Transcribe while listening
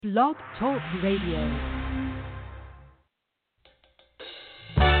Blog Talk Radio.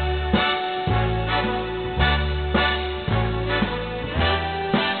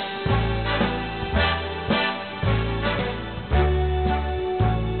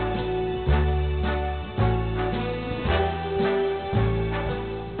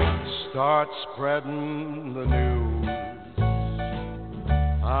 Start spreading the news.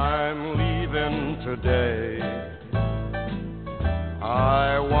 I'm leaving today.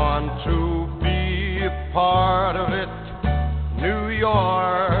 I want to be a part of it. New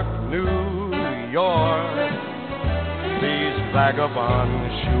York, New York. These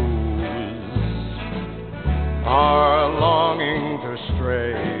vagabond shoes are longing to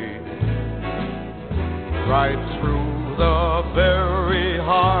stray right through the very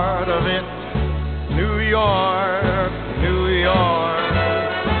heart of it. New York, New York.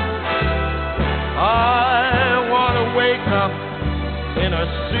 I want to wake up in a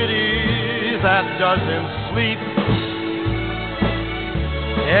city that doesn't sleep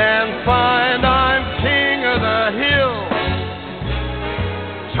and find I'm king of the hill,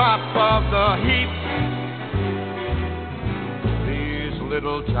 top of the heap. These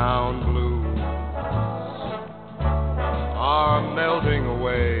little town blues are melting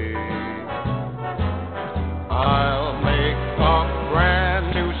away. I'll make a brand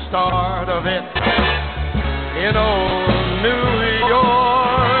new start of it in old New York.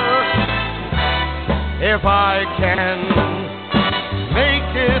 If I can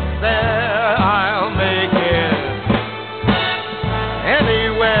make it there, I'll make it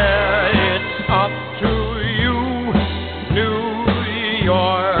anywhere. It's up to you, New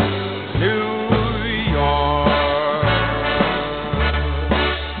York, New York.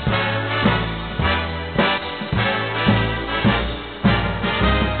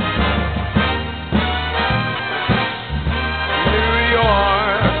 New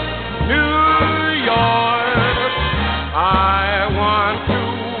York, New York. I want to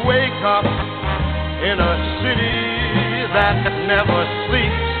wake up in a city that never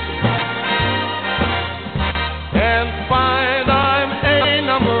sleeps and find I'm a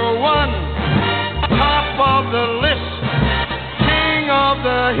number one, top of the list, king of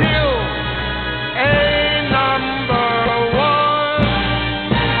the hill, a number one.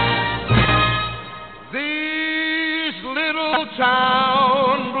 These little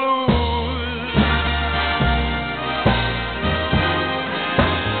town blues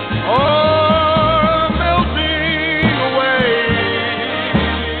are melting away.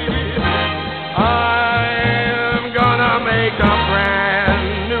 I'm gonna make a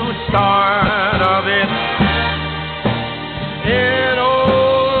brand new start of it in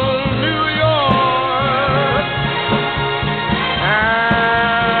old New York.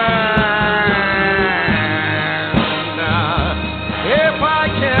 And if I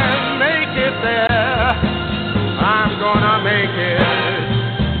can make it there, I'm gonna make it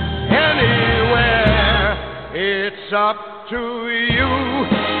anywhere. It's up to you,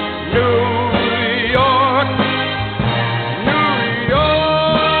 New York, New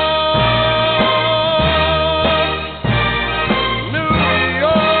York, New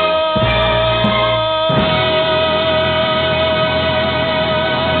York.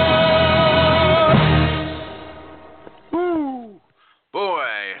 Woo!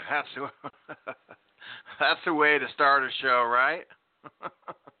 Boy, that's the way to start a show, right?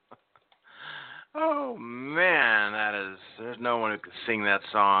 Oh man, there's no one who can sing that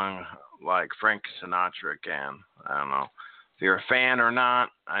song like Frank Sinatra can. I don't know if you're a fan or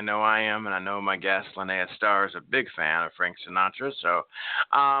not. I know I am, and I know my guest Linnea Starr is a big fan of Frank Sinatra. So,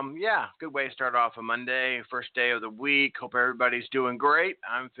 yeah, good way to start off a Monday, first day of the week. Hope everybody's doing great.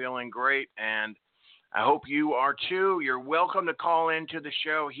 I'm feeling great, and I hope you are too. You're welcome to call into the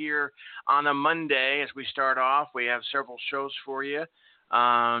show here on a Monday as we start off. We have several shows for you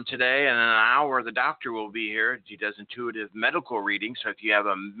today. And in an hour, the doctor will be here. He does intuitive medical reading. So if you have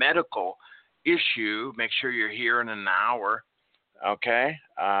a medical issue, make sure you're here in an hour. Okay?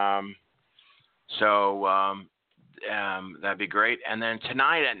 That'd be great. And then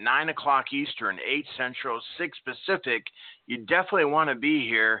tonight at 9 o'clock Eastern, 8 Central, 6 Pacific, you definitely want to be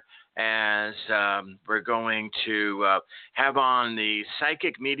here as we're going to have on the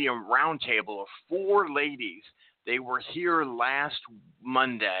Psychic Medium Roundtable of 4 ladies. They were here last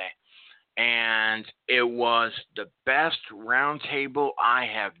Monday, and it was the best roundtable I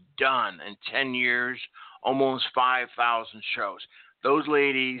have done in 10 years, almost 5,000 shows. Those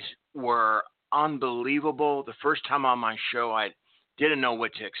ladies were unbelievable. The first time on my show, I didn't know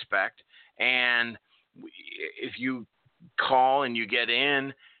what to expect. And if you call and you get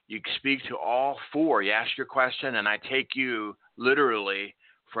in, you speak to all 4. You ask your question, and I take you literally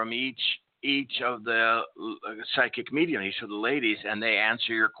from each of the psychic mediums, each of the ladies, and they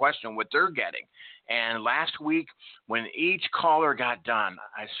answer your question, what they're getting. And last week, when each caller got done,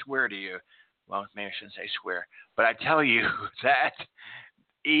 I swear to you, well, maybe I shouldn't say swear, but I tell you that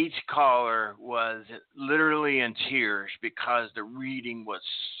each caller was literally in tears because the reading was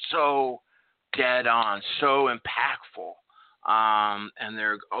so dead on, so impactful. And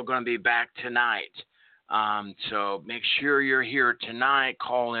they're all going to be back tonight. So make sure you're here tonight.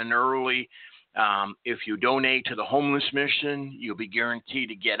 Call in early. If you donate to the homeless mission, you'll be guaranteed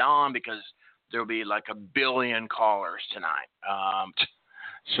to get on because there'll be like 1 billion callers tonight.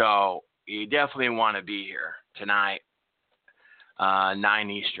 So you definitely want to be here tonight, 9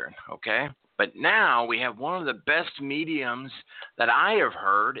 Eastern, okay? But now we have one of the best mediums that I have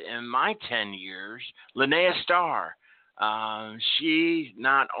heard in my 10 years, Linnea Starr. She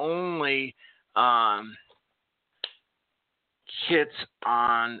not only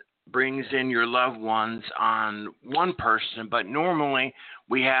brings in your loved ones on one person, but normally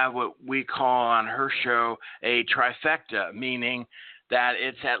we have what we call on her show a trifecta, meaning that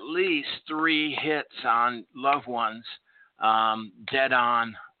it's at least 3 hits on loved ones, dead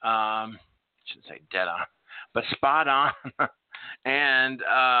on, I shouldn't say dead on, but spot on. And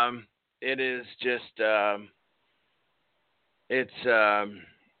it is just, it's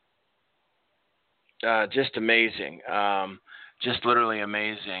just amazing. Just literally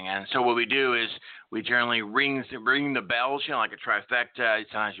amazing. And so what we do is we generally ring the bells, like a trifecta.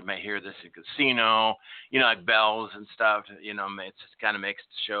 Sometimes you may hear this in a casino, like bells and stuff. It kind of makes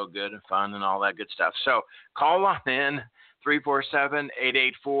the show good and fun and all that good stuff. So call on in.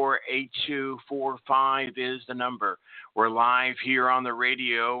 347-884-8245 is the number. We're live here on the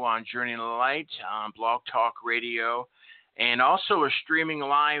radio on Journey to the Light, on Blog Talk Radio, and also we're streaming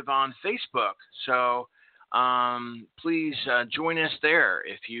live on Facebook. So please join us there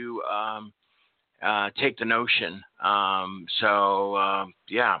if you take the notion. And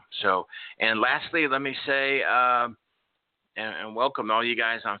lastly, let me say, and welcome all you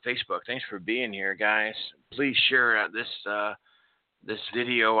guys on Facebook. Thanks for being here, guys. Please share this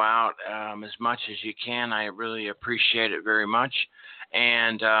video out as much as you can. I really appreciate it very much.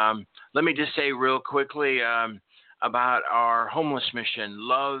 And let me just say real quickly about our homeless mission,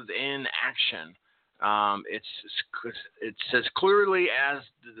 Love in Action. It says clearly as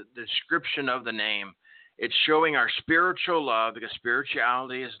the description of the name, it's showing our spiritual love, because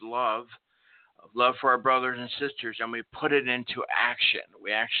spirituality is love for our brothers and sisters, and we put it into action.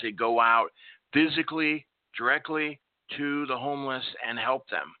 We actually go out physically, directly to the homeless and help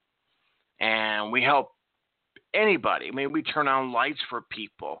them. And we help anybody. I mean, we turn on lights for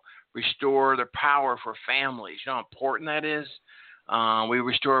people, restore their power for families. You know how important that is? We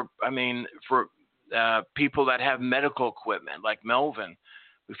restore, for people that have medical equipment, like Melvin.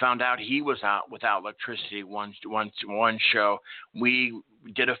 We found out he was out without electricity one show. We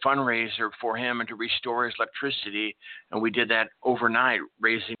did a fundraiser for him and to restore his electricity, and we did that overnight,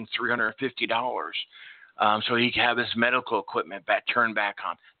 raising $350, so he could have his medical equipment turned back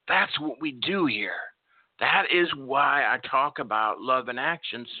on. That's what we do here. That is why I talk about love in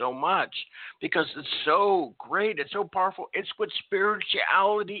action so much, because it's so great. It's so powerful. It's what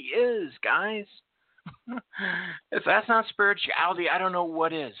spirituality is, guys. If that's not spirituality, I don't know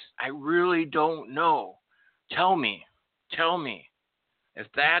what is. I really don't know. Tell me. If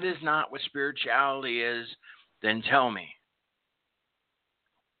that is not what spirituality is, then tell me.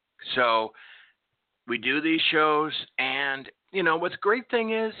 So we do these shows, and what's the great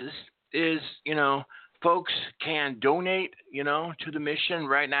thing is folks can donate, to the mission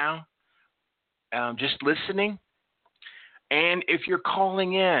right now, just listening. And if you're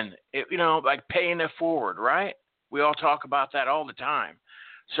calling in, like paying it forward, right? We all talk about that all the time.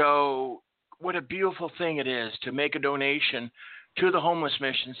 So what a beautiful thing it is to make a donation to the homeless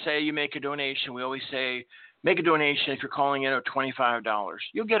mission. Say you make a donation. We always say make a donation if you're calling in at $25.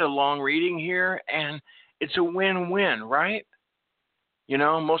 You'll get a long reading here, and it's a win-win, right?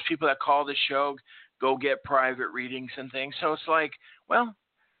 Most people that call the show go get private readings and things. So it's like, well,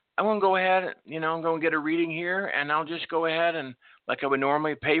 I'm going to go ahead, I'm going to get a reading here, and I'll just go ahead and, like I would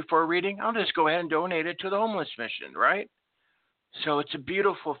normally pay for a reading, I'll just go ahead and donate it to the homeless mission, right? So it's a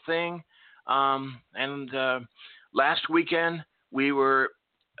beautiful thing. Last weekend, our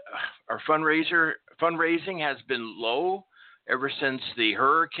fundraising has been low ever since the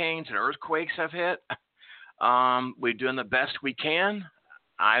hurricanes and earthquakes have hit. We're doing the best we can.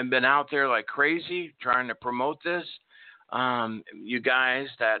 I've been out there like crazy trying to promote this. You guys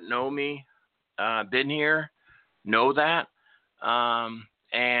that know me, been here, know that.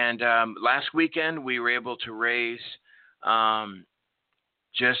 And last weekend we were able to raise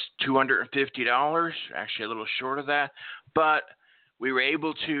just $250, actually a little short of that. But we were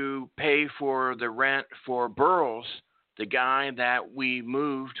able to pay for the rent for Burles, the guy that we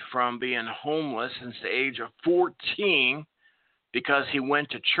moved from being homeless since the age of 14 because he went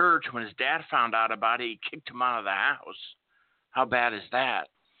to church. When his dad found out about it, he kicked him out of the house. How bad is that?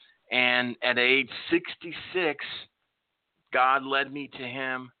 And at age 66, God led me to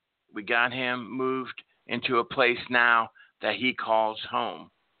him. We got him moved into a place now that he calls home.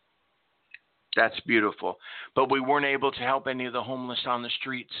 That's beautiful. But we weren't able to help any of the homeless on the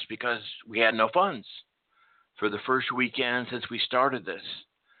streets because we had no funds for the first weekend since we started this.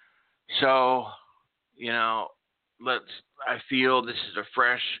 So, I feel this is a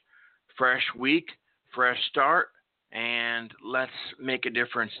fresh week, fresh start, and let's make a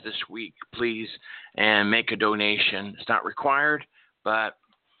difference this week, please, and make a donation. It's not required, but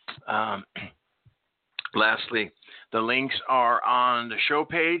lastly, the links are on the show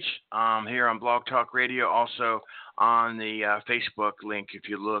page here on Blog Talk Radio, also on the Facebook link. If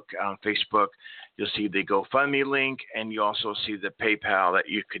you look on Facebook, you'll see the GoFundMe link, and you also see the PayPal that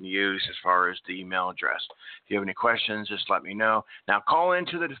you can use as far as the email address. If you have any questions, just let me know. Now, call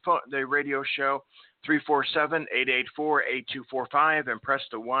into the radio show, 347-884-8245, and press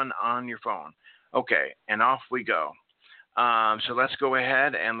the 1 on your phone. Okay, and off we go. So let's go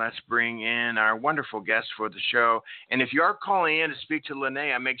ahead and let's bring in our wonderful guest for the show. And if you are calling in to speak to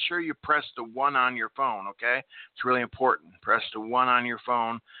Linnea, make sure you press the 1 on your phone, okay? It's really important. Press the 1 on your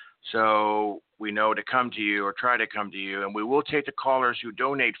phone so we know to come to you or try to come to you. And we will take the callers who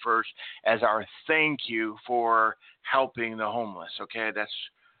donate first as our thank you for helping the homeless, okay? That's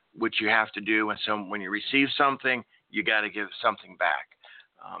what you have to do when you receive something, you got to give something back.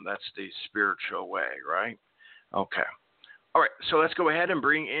 That's the spiritual way, right? Okay. All right, so let's go ahead and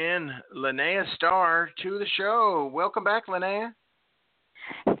bring in Linnea Starr to the show. Welcome back, Linnea.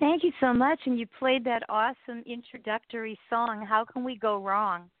 Thank you so much, and you played that awesome introductory song, How Can We Go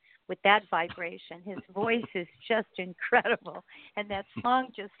Wrong, with that vibration. His voice is just incredible, and that song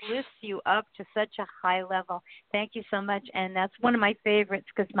just lifts you up to such a high level. Thank you so much, and that's one of my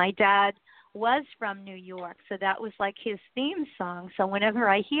favorites because my dad was from New York, so that was like his theme song. So whenever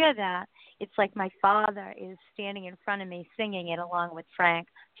I hear that, it's like my father is standing in front of me singing it along with Frank.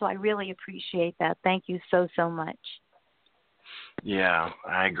 So I really appreciate that. Thank you so, so much. Yeah,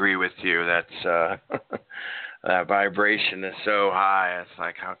 I agree with you. That's that vibration is so high. It's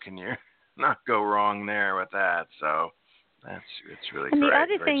like, how can you not go wrong there with that? So it's really and great. The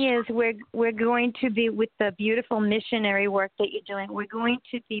other thing is we're going to be, with the beautiful missionary work that you're doing, we're going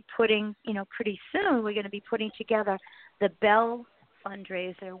to be putting, pretty soon, we're going to be putting together the Bell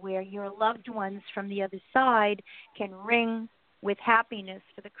fundraiser where your loved ones from the other side can ring with happiness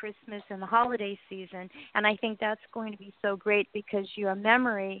for the Christmas and the holiday season. And I think that's going to be so great because your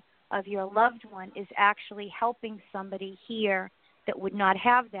memory of your loved one is actually helping somebody here that would not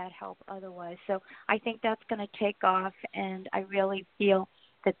have that help otherwise. So I think that's going to take off, and I really feel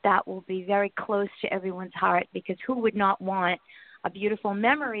that will be very close to everyone's heart because who would not want a beautiful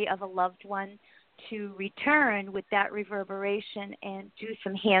memory of a loved one to return with that reverberation and do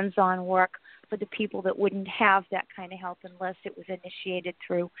some hands-on work for the people that wouldn't have that kind of help unless it was initiated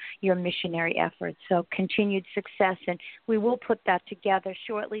through your missionary efforts. So continued success, and we will put that together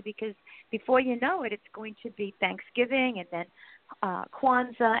shortly because before you know it, it's going to be Thanksgiving and then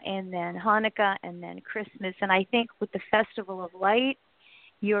Kwanzaa and then Hanukkah and then Christmas. And I think with the Festival of Light,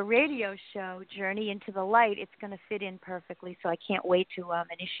 your radio show, Journey into the Light, it's going to fit in perfectly. So I can't wait to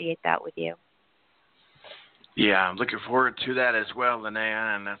initiate that with you. Yeah, I'm looking forward to that as well,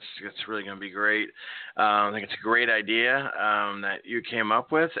 Linnea, and it's really going to be great. I think it's a great idea that you came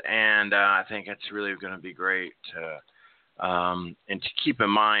up with, and I think it's really going to be great and to keep in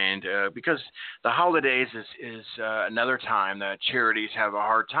mind because the holidays is another time that charities have a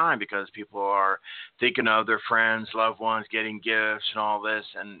hard time because people are thinking of their friends, loved ones, getting gifts and all this,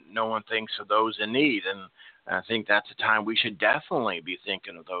 and no one thinks of those in need. And I think that's a time we should definitely be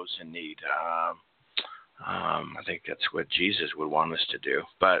thinking of those in need. I think that's what Jesus would want us to do,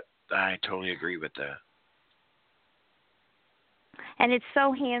 but I totally agree with that. And it's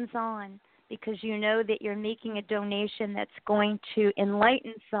so hands-on because you know that you're making a donation that's going to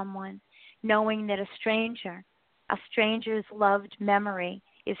enlighten someone, knowing that a stranger's loved memory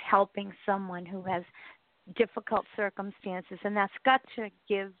is helping someone who has difficult circumstances, and that's got to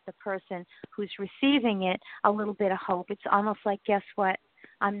give the person who's receiving it a little bit of hope. It's almost like, guess what?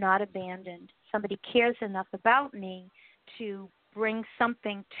 I'm not abandoned. Somebody cares enough about me to bring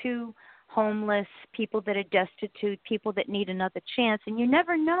something to homeless, people that are destitute, people that need another chance. And you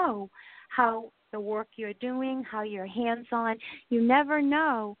never know how the work you're doing, how you're hands-on. You never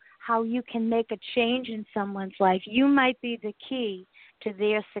know how you can make a change in someone's life. You might be the key to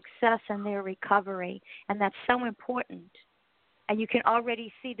their success and their recovery, and that's so important. And you can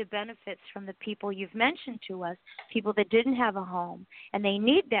already see the benefits from the people you've mentioned to us, people that didn't have a home, and they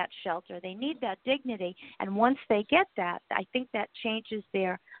need that shelter, they need that dignity, and once they get that, I think that changes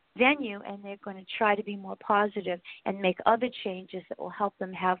their venue, and they're going to try to be more positive and make other changes that will help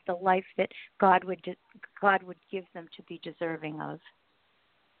them have the life that God would give them to be deserving of.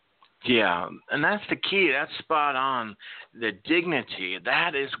 Yeah, and that's the key. That's spot on. The dignity,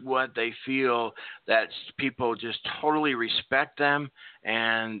 that is what they feel, that people just totally respect them,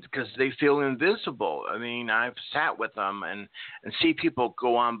 and because they feel invisible. I mean, I've sat with them and see people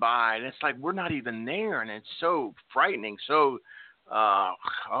go on by, and it's like we're not even there, and it's so frightening. So,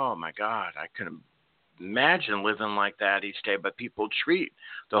 oh my God, I couldn't imagine living like that each day. But people treat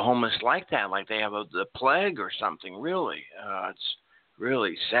the homeless like that, like they have the plague or something. Really, it's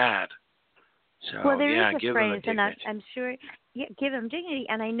really sad. So, well, there yeah, is a give phrase, them and I'm sure, give them dignity,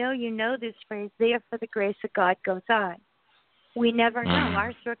 and I know you know this phrase, there for the grace of God goes on. We never know.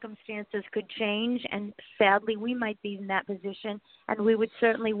 Our circumstances could change, and sadly, we might be in that position, and we would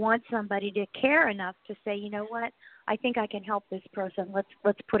certainly want somebody to care enough to say, you know what, I think I can help this person.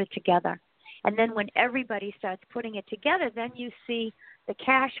 Let's put it together. And then when everybody starts putting it together, then you see the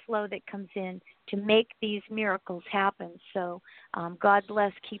cash flow that comes in to make these miracles happen. So God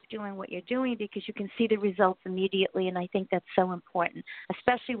bless, keep doing what you're doing, because you can see the results immediately, and I think that's so important,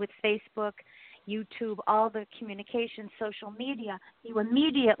 especially with Facebook, YouTube, all the communication, social media. You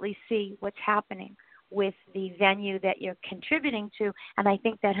immediately see what's happening with the venue that you're contributing to, and I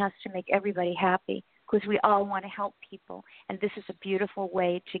think that has to make everybody happy, because we all want to help people, and this is a beautiful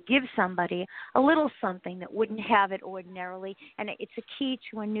way to give somebody a little something that wouldn't have it ordinarily, and it's a key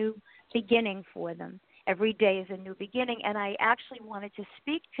to a new beginning for them. Every day is a new beginning, and I actually wanted to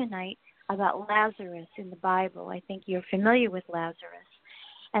speak tonight about Lazarus in the Bible. I think you're familiar with Lazarus.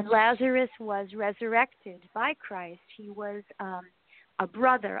 And Lazarus was resurrected by Christ. He was a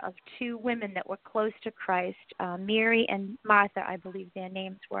brother of two women that were close to Christ, Mary and Martha, I believe their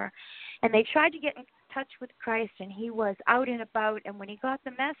names were. And they tried to get in touch with Christ, and he was out and about. And when he got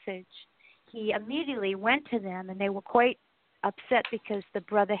the message, he immediately went to them, and they were quite upset because the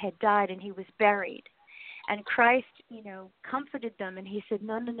brother had died and he was buried. And Christ, comforted them, and he said,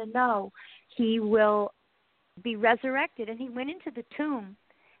 no, he will be resurrected. And he went into the tomb,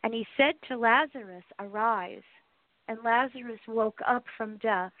 and he said to Lazarus, arise. And Lazarus woke up from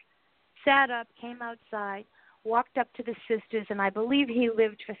death, sat up, came outside, walked up to the sisters, and I believe he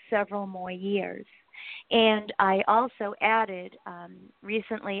lived for several more years. And I also added,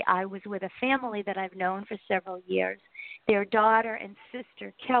 recently I was with a family that I've known for several years. Their daughter and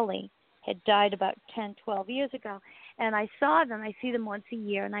sister, Kelly, had died about 10, 12 years ago. And I saw them, I see them once a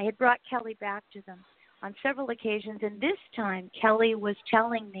year, and I had brought Kelly back to them on several occasions. And this time, Kelly was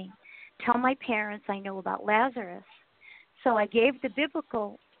telling me, tell my parents I know about Lazarus. So I gave the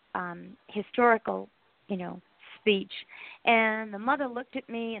biblical, historical, speech. And the mother looked at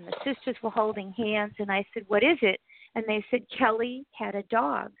me, and the sisters were holding hands, and I said, what is it? And they said, Kelly had a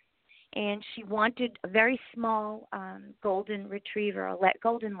dog, and she wanted a very small golden retriever, a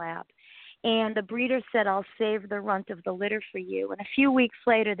golden lab. And the breeder said, I'll save the runt of the litter for you. And a few weeks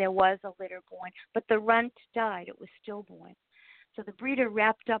later, there was a litter born, but the runt died. It was stillborn. So the breeder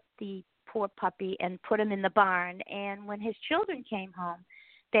wrapped up the poor puppy and put him in the barn. And when his children came home,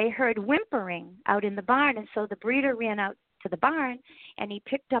 they heard whimpering out in the barn. And so the breeder ran out to the barn, and he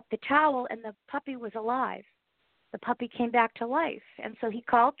picked up the towel, and the puppy was alive. The puppy came back to life. And so he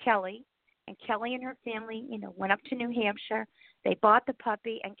called Kelly, and Kelly and her family, went up to New Hampshire. They bought the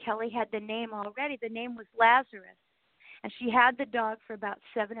puppy, and Kelly had the name already. The name was Lazarus. And she had the dog for about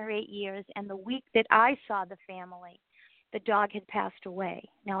 7 or 8 years. And the week that I saw the family, the dog had passed away.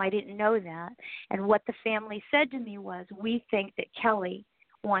 Now, I didn't know that. And what the family said to me was, we think that Kelly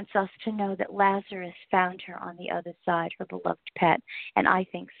wants us to know that Lazarus found her on the other side, her beloved pet. And I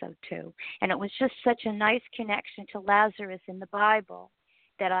think so, too. And it was just such a nice connection to Lazarus in the Bible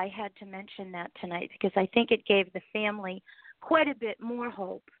that I had to mention that tonight, because I think it gave the family quite a bit more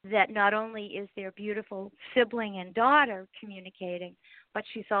hope that not only is their beautiful sibling and daughter communicating, but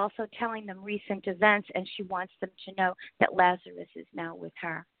she's also telling them recent events, and she wants them to know that Lazarus is now with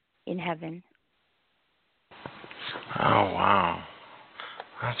her in heaven. Oh, wow.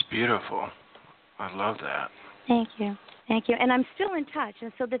 That's beautiful. I love that. Thank you. Thank you. And I'm still in touch.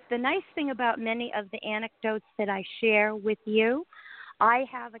 And so the nice thing about many of the anecdotes that I share with you, I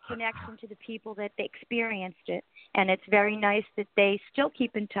have a connection to the people that experienced it. And it's very nice that they still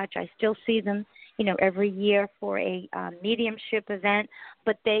keep in touch. I still see them every year for a mediumship event,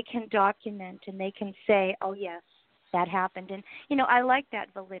 but they can document and they can say, oh, yes, that happened. And, I like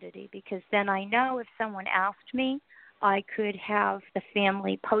that validity because then I know if someone asked me, I could have the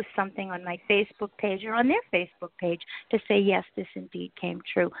family post something on my Facebook page or on their Facebook page to say, yes, this indeed came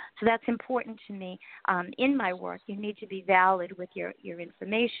true. So that's important to me in my work. You need to be valid with your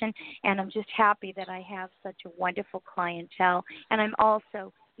information, and I'm just happy that I have such a wonderful clientele. And I'm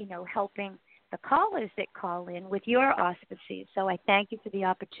also, helping the callers that call in with your auspices. So I thank you for the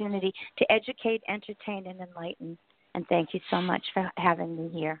opportunity to educate, entertain, and enlighten. And thank you so much for having me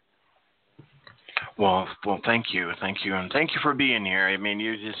here. Well, thank you, and thank you for being here. I mean,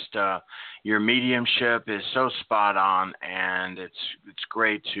 you just your mediumship is so spot on, and it's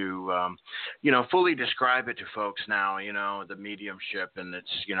great to fully describe it to folks now. The mediumship, and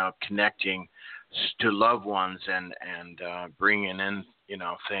it's connecting to loved ones and bringing in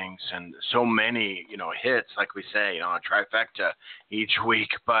things, and so many hits, like we say, a trifecta each week.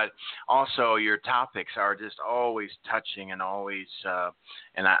 But also your topics are just always touching and always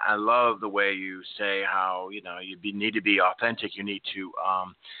and I love the way you say how you need to be authentic. You need to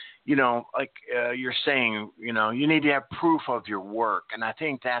you're saying, you need to have proof of your work. And I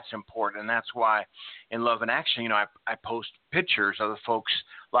think that's important. And that's why in Love in Action, I post pictures of a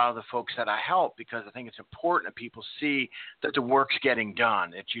lot of the folks that I help, because I think it's important that people see that the work's getting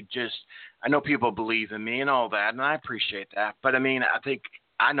done. I know people believe in me and all that, and I appreciate that. But I mean,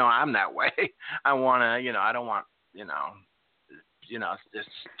 I know I'm that way. I want to, I don't want, just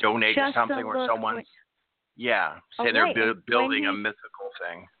donate to something where someone's, say they're building a mythical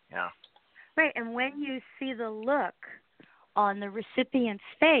thing. Yeah. Right, and when you see the look on the recipient's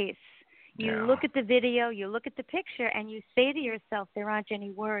face, you look at the video, you look at the picture, and you say to yourself, there aren't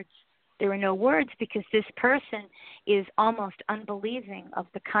any words. There are no words, because this person is almost unbelieving of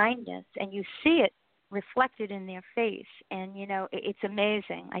the kindness, and you see it reflected in their face. And, it's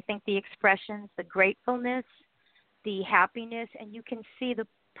amazing. I think the expressions, the gratefulness, the happiness, and you can see the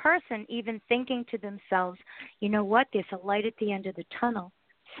person even thinking to themselves, you know what, there's a light at the end of the tunnel.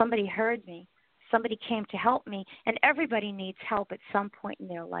 Somebody heard me. Somebody came to help me. And everybody needs help at some point in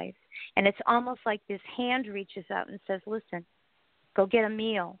their life. And it's almost like this hand reaches out and says, listen, go get a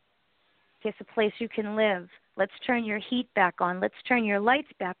meal. Here's a place you can live. Let's turn your heat back on. Let's turn your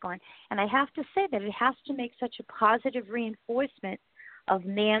lights back on. And I have to say that it has to make such a positive reinforcement of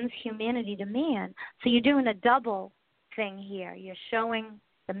man's humanity to man. So you're doing a double thing here. You're showing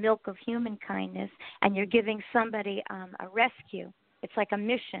the milk of human kindness, and you're giving somebody a rescue. It's like a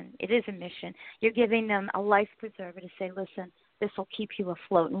mission. It is a mission. You're giving them a life preserver to say, listen, this will keep you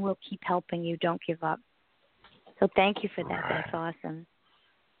afloat, and we'll keep helping you. Don't give up. So thank you for that. Right. That's awesome.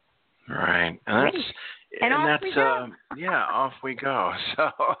 Right. Off we go.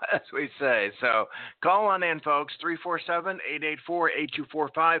 So, as we say. So, call on in, folks,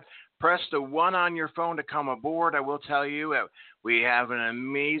 347-884-8245. Press the 1 on your phone to come aboard. I will tell you, we have an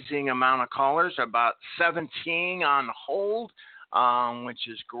amazing amount of callers, about 17 on hold. Which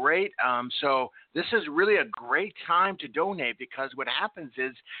is great. So this is really a great time to donate, because what happens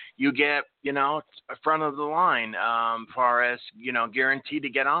is you get, front of the line as far as, guaranteed to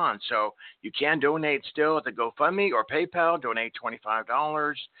get on. So you can donate still at the GoFundMe or PayPal. Donate $25.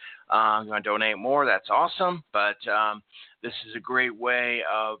 You want to donate more, that's awesome. But this is a great way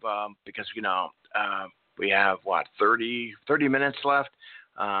of, because, we have, 30 minutes left.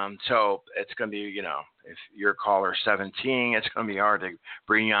 So it's going to be, if you're caller 17, it's going to be hard to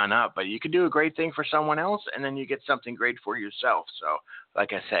bring you on up. But you can do a great thing for someone else, and then you get something great for yourself. So,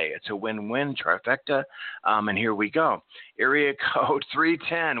 like I say, it's a win-win trifecta. And here we go. Area code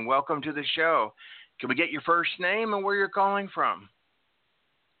 310. Welcome to the show. Can we get your first name and where you're calling from?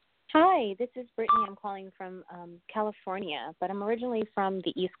 Hi, this is Brittany. I'm calling from California, but I'm originally from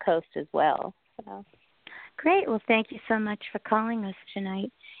the East Coast as well. So. Great. Well, thank you so much for calling us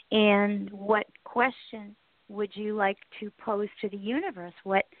tonight. And what question would you like to pose to the universe?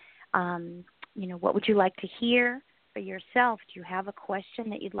 What would you like to hear for yourself? Do you have a question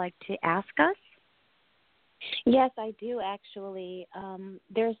that you'd like to ask us? Yes, I do, actually.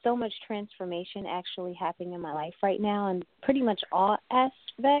 There's so much transformation actually happening in my life right now, in pretty much all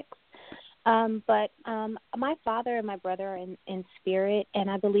aspects. But my father and my brother are in spirit, and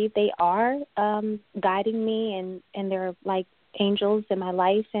I believe they are guiding me, and they're like angels in my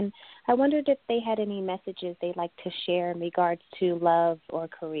life. And I wondered if they had any messages they'd like to share in regards to love or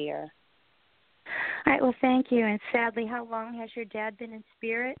career. All right, well, thank you. And sadly, how long has your dad been in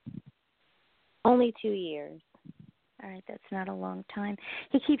spirit? Only 2 years. All right, that's not a long time.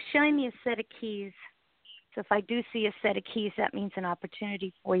 He keeps showing me a set of keys. So if I do see a set of keys, that means an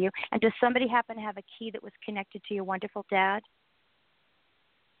opportunity for you. And does somebody happen to have a key that was connected to your wonderful dad?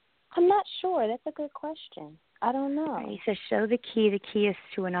 I'm not sure. That's a good question. I don't know. He says, show the key. The key is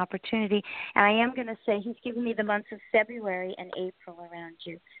to an opportunity. And I am going to say he's giving me the months of February and April around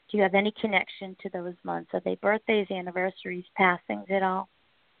you. Do you have any connection to those months? Are they birthdays, anniversaries, passings at all?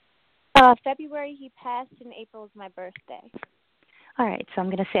 February he passed, and April is my birthday. All right, so I'm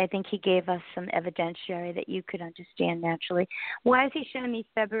going to say I think he gave us some evidentiary that you could understand naturally. Why is he showing me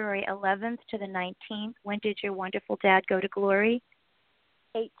February 11th to the 19th? When did your wonderful dad go to glory?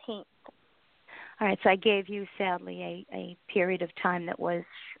 18th. All right, so I gave you, sadly, a period of time that was,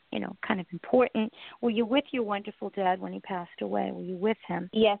 kind of important. Were you with your wonderful dad when he passed away? Were you with him?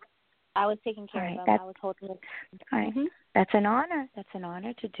 Yes, I was taking care of him. I was holding him. All right, that's an honor. That's an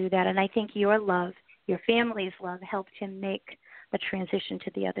honor to do that. And I think your love, your family's love, helped him make the transition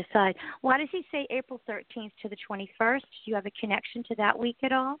to the other side. Why does he say April 13th to the 21st? Do you have a connection to that week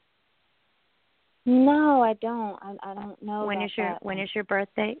at all? No, I don't. I don't know. When is your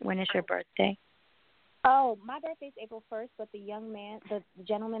birthday? When is your birthday? Oh, my birthday is April 1st, but the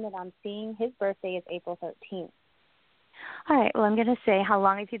gentleman that I'm seeing, his birthday is April 13th. All right. Well, I'm going to say, how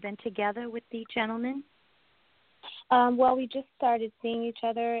long have you been together with the gentleman? Well, we just started seeing each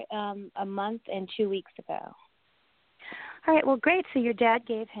other a month and 2 weeks ago. All right, well, great. So your dad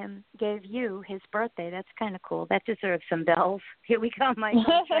gave you his birthday. That's kind of cool. That deserves some bells. Here we go, my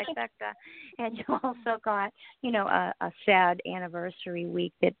trifecta. And you also got, a sad anniversary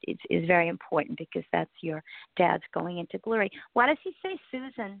week that is very important because that's your dad's going into glory. Why does he say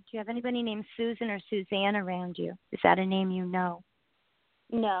Susan? Do you have anybody named Susan or Suzanne around you? Is that a name you know?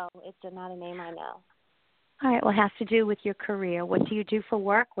 No, it's not a name I know. All right, well, it has to do with your career. What do you do for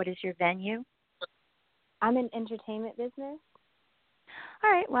work? What is your venue? I'm in entertainment business.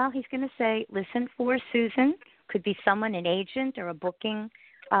 All right, well, he's going to say, listen for Susan. Could be someone, an agent or a booking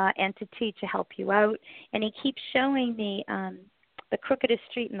entity to help you out. And he keeps showing me the crookedest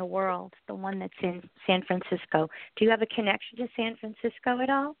street in the world, the one that's in San Francisco. Do you have a connection to San Francisco at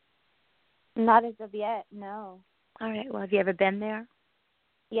all? Not as of yet, no. All right, well, have you ever been there?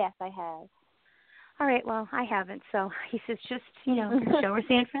 Yes, I have. All right, well, I haven't. So he says just, show her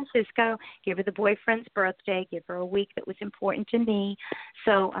San Francisco, give her the boyfriend's birthday, give her a week that was important to me.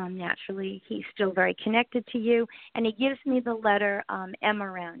 So naturally, he's still very connected to you. And he gives me the letter M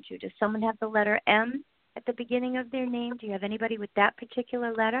around you. Does someone have the letter M at the beginning of their name? Do you have anybody with that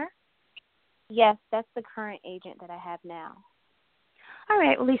particular letter? Yes, that's the current agent that I have now. All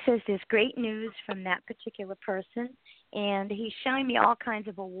right, well, he says there's great news from that particular person, and he's showing me all kinds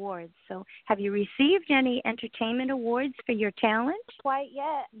of awards. So have you received any entertainment awards for your talent? Quite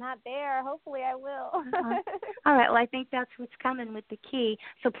yet. Not there. Hopefully I will. All right, well, I think that's what's coming with the key.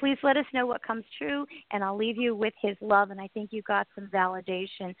 So please let us know what comes true, and I'll leave you with his love, and I think you got some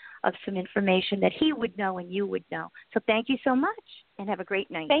validation of some information that he would know and you would know. So thank you so much, and have a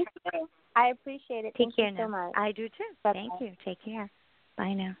great night. Thank you. I appreciate it. Take care you now. so much. I do too. Bye-bye. Thank you. Take care.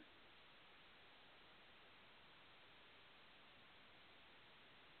 Bye now.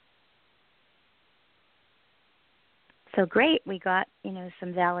 So great, we got,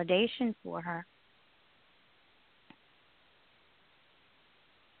 some validation for her.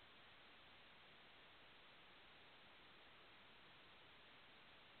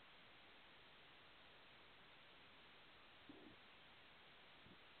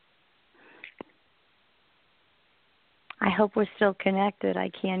 I hope we're still connected.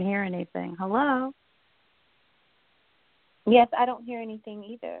 I can't hear anything. Hello? Yes, I don't hear anything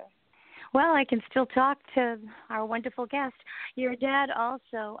either. Well, I can still talk to our wonderful guest. Your dad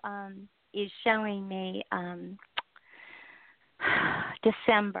also is showing me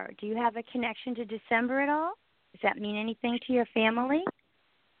December. Do you have a connection to December at all? Does that mean anything to your family?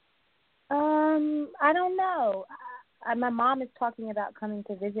 I don't know. My mom is talking about coming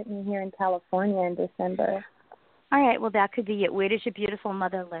to visit me here in California in December. All right, well, that could be it. Where does your beautiful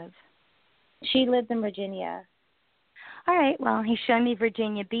mother live? She lives in Virginia. All right, well, he's showing me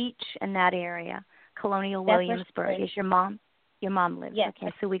Virginia Beach and that area. Colonial Williamsburg. Is your mom? Your mom lives. Yes.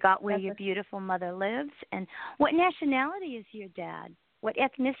 Okay, so we got where your beautiful mother lives. And what nationality is your dad? What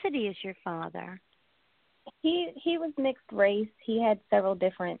ethnicity is your father? He was mixed race. He had several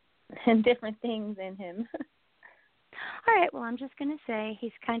different things in him. All right, well, I'm just going to say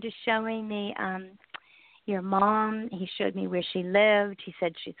he's kind of showing me your mom. He showed me where she lived. He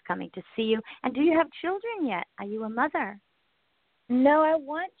said she's coming to see you. And do you have children yet? Are you a mother? No, I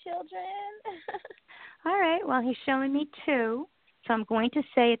want children. All right, well, he's showing me 2. So I'm going to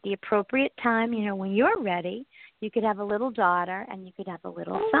say at the appropriate time, when you're ready, you could have a little daughter and you could have a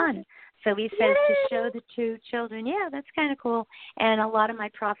little son. So he says to show the two children. Yeah, that's kind of cool. And a lot of my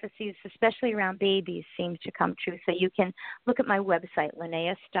prophecies, especially around babies, seem to come true. So you can look at my website,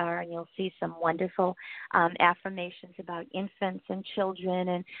 Linnea Star, and you'll see some wonderful affirmations about infants and children.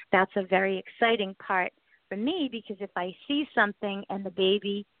 And that's a very exciting part for me, because if I see something and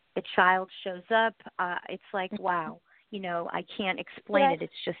the child shows up, it's like, wow, I can't explain it.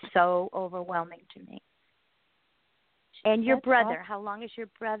 It's just so overwhelming to me. And your brother, awesome. how long has your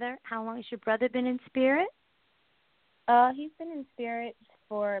brother been in spirit? He's been in spirit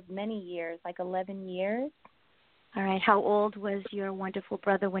for many years, like 11 years. All right. How old was your wonderful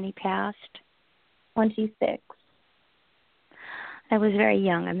brother when he passed? 26. I was very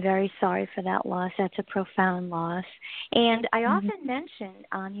young. I'm very sorry for that loss. That's a profound loss. And I often mention,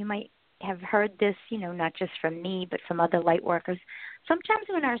 you might have heard this, not just from me, but from other light workers. Sometimes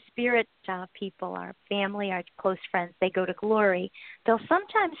when our spirit people, our family, our close friends, they go to glory, they'll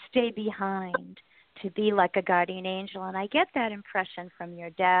sometimes stay behind to be like a guardian angel. And I get that impression from your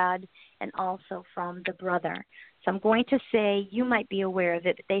dad and also from the brother. So I'm going to say you might be aware of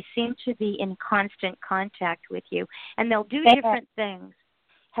it, but they seem to be in constant contact with you. And they'll do different things.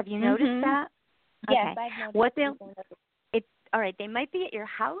 Have you noticed that? Yes, okay. I've noticed. All right, they might be at your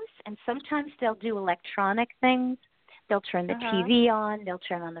house, and sometimes they'll do electronic things. They'll turn the TV on. They'll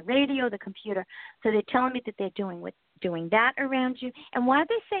turn on the radio, the computer. So they're telling me that they're doing that around you. And why do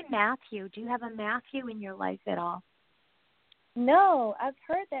they say Matthew? Do you have a Matthew in your life at all? No, I've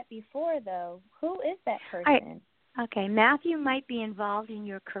heard that before, though. Who is that person? Okay, Matthew might be involved in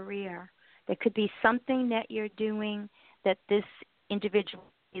your career. There could be something that you're doing that this individual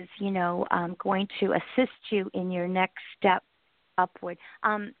is, going to assist you in your next step upward.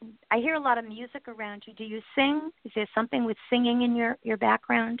 I hear a lot of music around you. Do you sing? Is there something with singing in your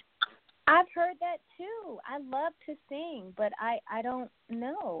background? I've heard that too. I love to sing, but I don't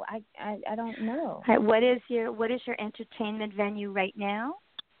know. I don't know. All right, what is your entertainment venue right now?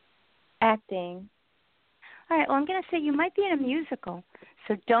 Acting. All right, well, I'm going to say you might be in a musical,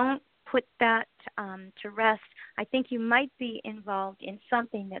 so don't put that to rest. I think you might be involved in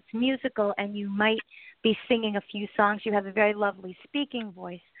something that's musical, and you might be singing a few songs. You have a very lovely speaking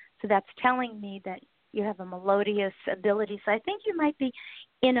voice, so that's telling me that you have a melodious ability. So I think you might be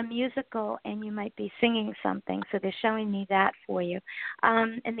in a musical, and you might be singing something, so they're showing me that for you.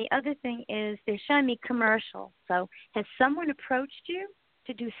 And the other thing is they're showing me commercial. So has someone approached you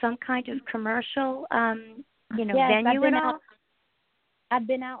to do some kind of commercial venue at all? I've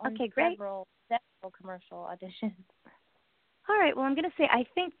been out on several commercial auditions. All right. Well, I'm going to say I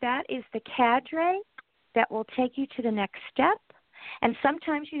think that is the cadre that will take you to the next step. And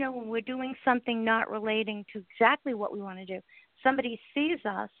sometimes, when we're doing something not relating to exactly what we want to do, somebody sees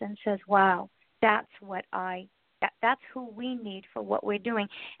us and says, wow, that's who we need for what we're doing.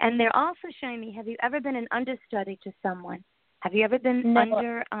 And they're also showing me, have you ever been an understudy to someone? Have you ever been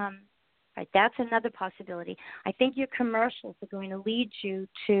under right, that's another possibility. I think your commercials are going to lead you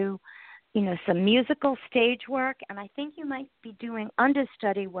to, some musical stage work, and I think you might be doing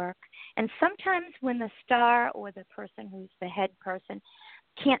understudy work. And sometimes when the star or the person who's the head person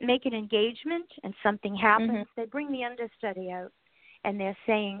can't make an engagement and something happens, they bring the understudy out, and they're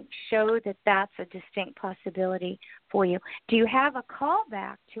saying, show that that's a distinct possibility for you. Do you have a call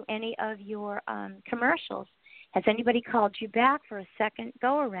back to any of your commercials? Has anybody called you back for a second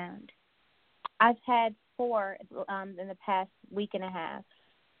go-around? I've had 4 in the past week and a half.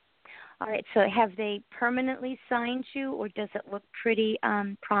 All right, so have they permanently signed you, or does it look pretty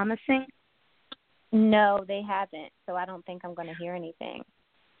promising? No, they haven't, so I don't think I'm going to hear anything.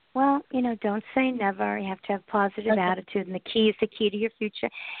 Well, don't say never. You have to have positive attitude, and the key is the key to your future.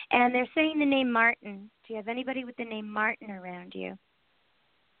 And they're saying the name Martin. Do you have anybody with the name Martin around you?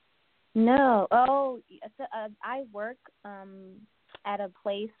 No. Oh, I work at a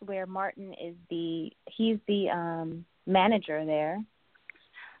place where Martin is he's the manager there.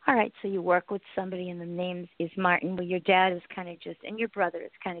 All right, so you work with somebody and the name is Martin. Well, your dad is kind of and your brother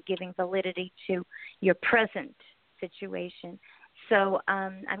is kind of giving validity to your present situation. So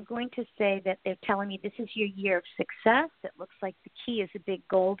I'm going to say that they're telling me this is your year of success. It looks like the key is a big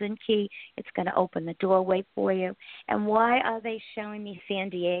golden key. It's going to open the doorway for you. And why are they showing me San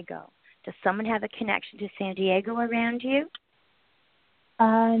Diego? Does someone have a connection to San Diego around you?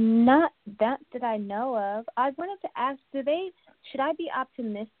 Not that I know of. I wanted to ask, should I be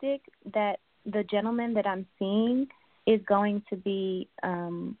optimistic that the gentleman that I'm seeing is going to be a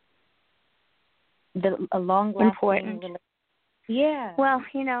long-lasting important? Yeah. Well,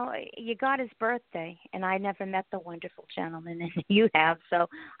 you got his birthday, and I never met the wonderful gentleman, and you have. So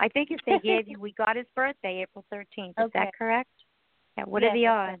I think if they gave you, we got his birthday, April 13th. Is that correct? Yeah. What are the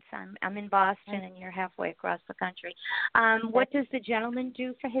odds? I'm in Boston, and you're halfway across the country. What does the gentleman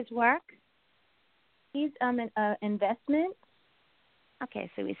do for his work? He's an investment. Okay,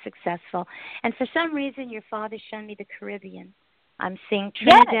 so he's successful. And for some reason, your father showed me the Caribbean. I'm seeing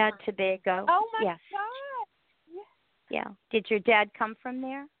Trinidad, Tobago. Oh, my yes. God. Yeah. Did your dad come from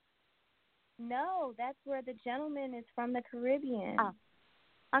there? No, that's where the gentleman is from, the Caribbean. Oh.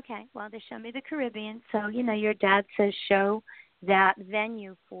 Okay. Well, they show me the Caribbean. So, your dad says show that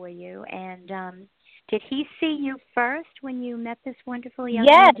venue for you. And did he see you first when you met this wonderful young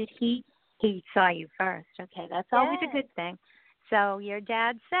man? Did he saw you first. Okay, that's always a good thing. So your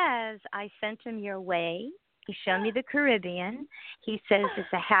dad says, I sent him your way. He showed me the Caribbean. He says it's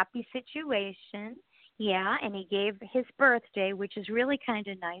a happy situation. Yeah, and he gave his birthday, which is really kind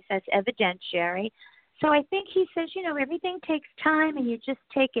of nice. That's evidentiary. So I think he says, everything takes time and you just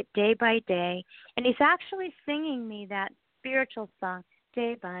take it day by day. And he's actually singing me that spiritual song,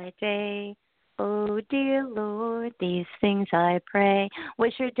 day by day. Oh, dear Lord, these things I pray.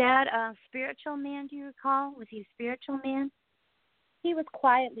 Was your dad a spiritual man, do you recall? Was he a spiritual man? He was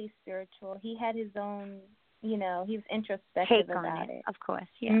quietly spiritual. He had his own, he was introspective about it. Of course,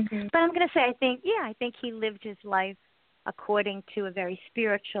 yeah. Mm-hmm. But I'm going to say, I think he lived his life according to a very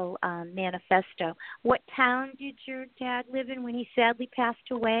spiritual manifesto. What town did your dad live in when he sadly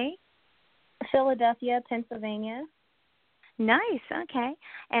passed away? Philadelphia, Pennsylvania. Nice, okay.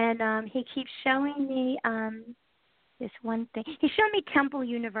 And he keeps showing me this one thing. He showed me Temple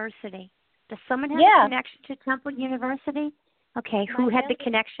University. Does someone have a connection to Temple University? Okay, who had the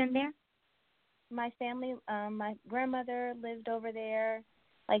connection there? My family, my grandmother lived over there,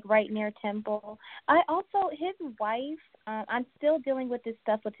 like right near Temple. His wife, I'm still dealing with this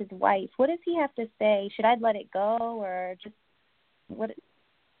stuff with his wife. What does he have to say? Should I let it go or just what?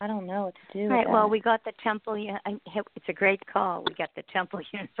 I don't know what to do. Right, well, we got the Temple. It's a great call. We got the Temple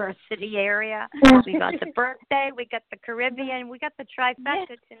University area. We got the birthday. We got the Caribbean. We got the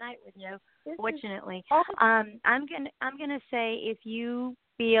trifecta tonight with you. Fortunately, I'm gonna say if you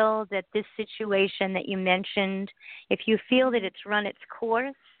feel that this situation that you mentioned, if you feel that it's run its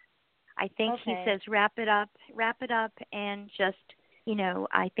course, I think he says wrap it up, and just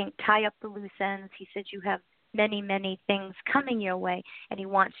I think tie up the loose ends. He said you have many, many things coming your way, and he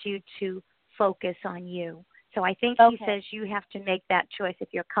wants you to focus on you. So I think he says you have to make that choice if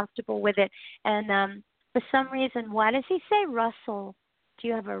you're comfortable with it. And for some reason, why does he say Russell? Do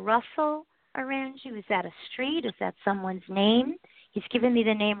you have a Russell around you? Is that a street? Is that someone's name? He's given me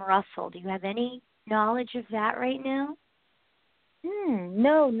the name Russell. Do you have any knowledge of that right now?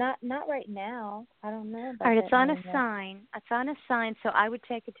 No, not right now. I don't know about All right, that. it's on a sign. It's on a sign, so I would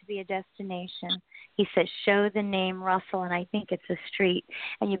take it to be a destination. He says, show the name Russell, and I think it's a street.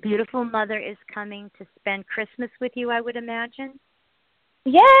 And your beautiful mother is coming to spend Christmas with you, I would imagine?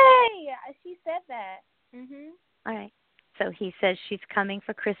 Yay! She said that. All right. So he says she's coming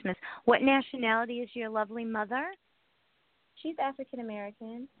for Christmas. What nationality is your lovely mother? She's African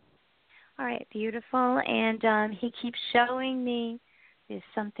American. All right, beautiful. And he keeps showing me, there's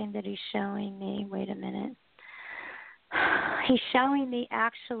something that he's showing me. Wait a minute. He's showing me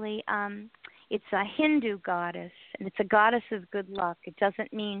actually, it's a Hindu goddess, and it's a goddess of good luck. It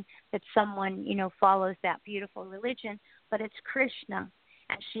doesn't mean that someone, follows that beautiful religion, but it's Krishna.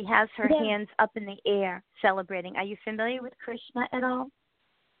 And she has her hands up in the air celebrating. Are you familiar with Krishna at all?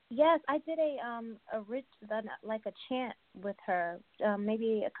 Yes, I did a chant with her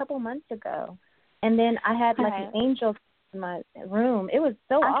maybe a couple months ago, and then I had an angel in my room. It was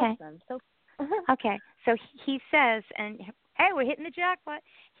so awesome. So okay, so he says, and hey, we're hitting the jackpot.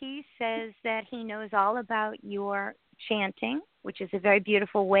 He says that he knows all about your chanting, which is a very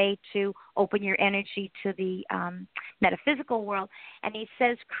beautiful way to open your energy to the metaphysical world. And he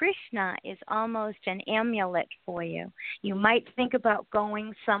says Krishna is almost an amulet for you. You might think about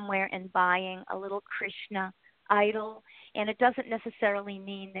going somewhere and buying a little Krishna idol, and it doesn't necessarily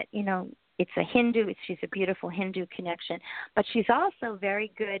mean that, it's a Hindu. She's a beautiful Hindu connection. But she's also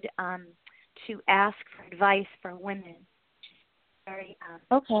very good to ask for advice for women. She's very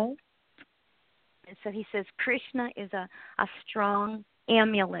okay. And so he says Krishna is a strong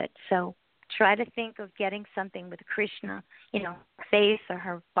amulet. So try to think of getting something with Krishna, her face or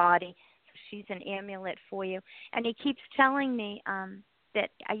her body. So she's an amulet for you. And he keeps telling me that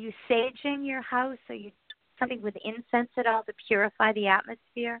are you saging your house? Are you something with incense at all to purify the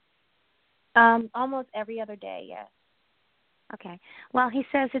atmosphere? Almost every other day, yes. Okay. Well, he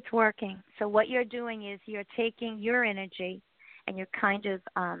says it's working. So what you're doing is you're taking your energy and you're kind of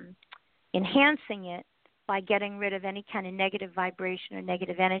enhancing it by getting rid of any kind of negative vibration or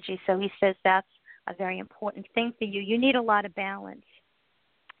negative energy. So he says that's a very important thing for you. You need a lot of balance.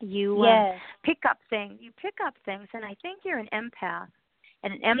 You pick up things. You pick up things, and I think you're an empath.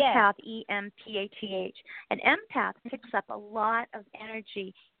 And an empath, E-M-P-A-T-H. An empath picks up a lot of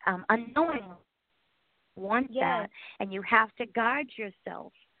energy unknowingly. Want that, and you have to guard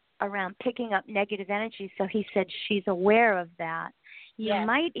yourself around picking up negative energy. So he said she's aware of that. You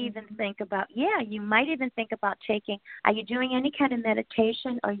might even think about, taking, are you doing any kind of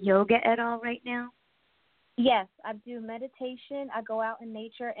meditation or yoga at all right now? Yes, I do meditation. I go out in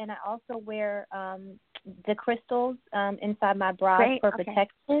nature, and I also wear the crystals inside my bra for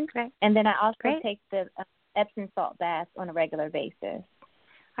protection. Great. And then I also take the Epsom salt bath on a regular basis.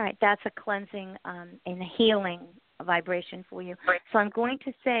 All right, that's a cleansing and a healing vibration for you. So I'm going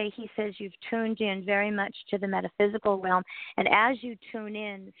to say, he says you've tuned in very much to the metaphysical realm, and as you tune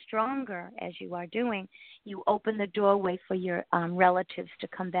in stronger, as you are doing, you open the doorway for your relatives to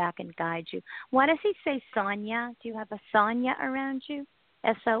come back and guide you. Why does he say Sonia? Do you have a Sonia around you?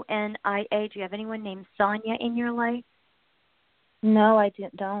 S-O-N-I-A. Do you have anyone named Sonia in your life? No, I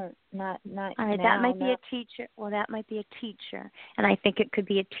don't. Not all right, now, that might be a teacher. Well, that might be a teacher, and I think it could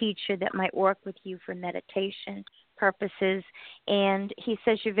be a teacher that might work with you for meditation purposes. And he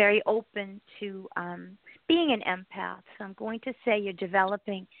says you're very open to being an empath. So I'm going to say you're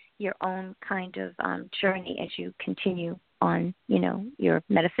developing your own kind of journey as you continue on, your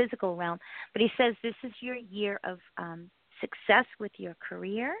metaphysical realm. But he says this is your year of success with your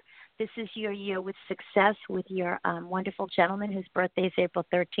career. This is your year with success with your wonderful gentleman whose birthday is April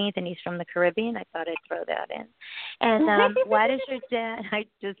 13th, and he's from the Caribbean. I thought I'd throw that in. And why does your dad, I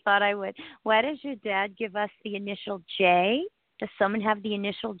just thought I would, why does your dad give us the initial J? Does someone have the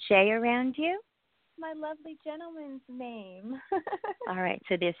initial J around you? My lovely gentleman's name. All right,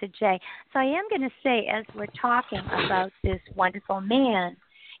 so there's a J. So I am going to say, as we're talking about this wonderful man,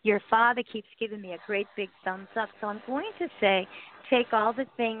 your father keeps giving me a great big thumbs up. So I'm going to say, take all the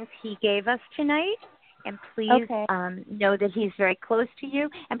things he gave us tonight, and please know that he's very close to you,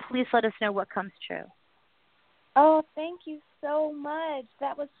 and please let us know what comes true. Oh, thank you so much.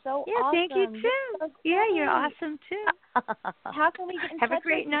 That was so awesome. Yeah, thank you, too. So you're awesome, too. How can we get in touch? Have a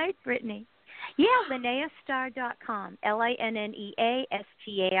great night, Brittany. Yeah, LinneaStar.com.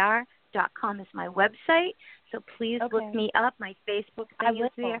 LINNEASTAR.com is my website. So please look me up. My Facebook thing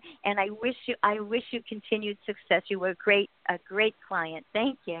is there, and I wish you continued success. You were a great client.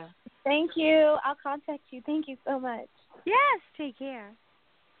 Thank you. Thank you. I'll contact you. Thank you so much. Yes. Take care.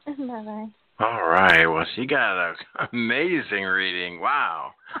 Bye. All right. Well, she got an amazing reading.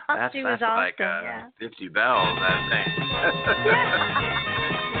 Wow. That's awesome, like 50 bells, I think.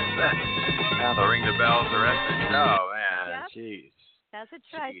 That'll ring the bells the rest of the show, man. Yep. Jeez. That's a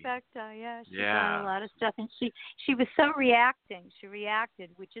trifecta, yeah. She's done a lot of stuff, and she was so reacting. She reacted,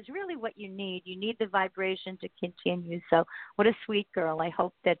 which is really what you need. You need the vibration to continue. So what a sweet girl. I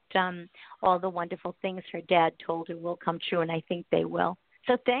hope that all the wonderful things her dad told her will come true, and I think they will.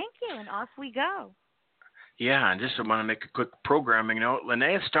 So thank you, and off we go. Yeah, and just want to make a quick programming note.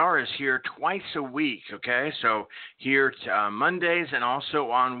 Linnea Starr is here twice a week, okay? So here Mondays and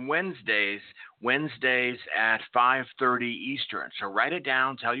also on Wednesdays at 5:30 Eastern. So write it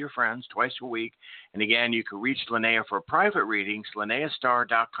down, tell your friends, twice a week. And again, you can reach Linnea for private readings,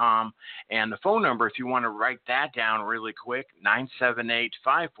 LinneaStar.com. And the phone number, if you want to write that down really quick,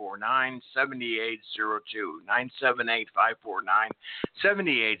 978-549-7802.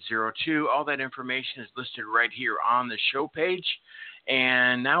 978-549-7802. All that information is listed right here on the show page.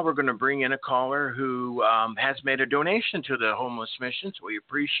 And now we're going to bring in a caller who has made a donation to the homeless mission, so we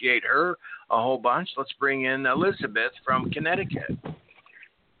appreciate her a whole bunch. Let's bring in Elizabeth from Connecticut.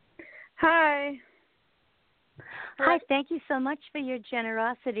 Hi. Hi, thank you so much for your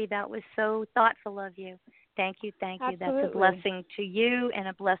generosity. That was so thoughtful of you. Thank you. Absolutely. That's a blessing to you and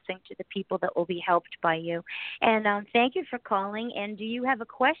a blessing to the people that will be helped by you. And thank you for calling. And do you have a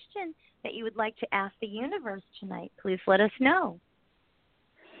question that you would like to ask the universe tonight? Please let us know.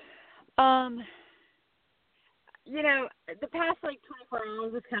 The past 24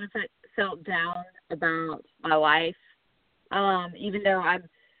 hours I've kind of felt down about my life. Even though I'm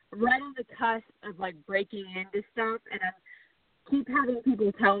right on the cusp of breaking into stuff, and I keep having people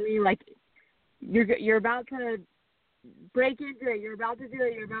tell me you're about to break into it, you're about to do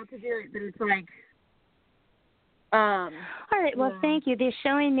it, but it's all right, well, thank you.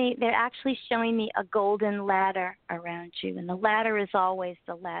 They're actually showing me a golden ladder around you, and the ladder is always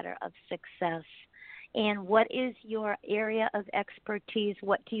the ladder of success. And what is your area of expertise?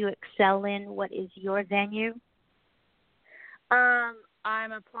 What do you excel in? What is your venue?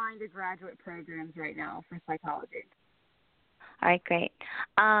 I'm applying to graduate programs right now for psychology. All right, great.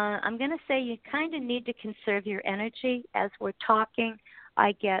 I'm going to say you kind of need to conserve your energy. As we're talking,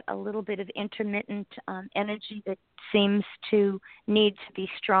 I get a little bit of intermittent energy that seems to need to be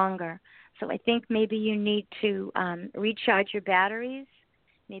stronger. So I think maybe you need to recharge your batteries.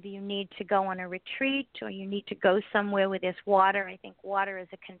 Maybe you need to go on a retreat, or you need to go somewhere where there's water. I think water is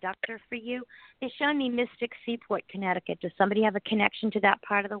a conductor for you. They're showing me Mystic Seaport, Connecticut. Does somebody have a connection to that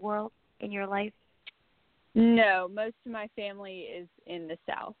part of the world in your life? No, most of my family is in the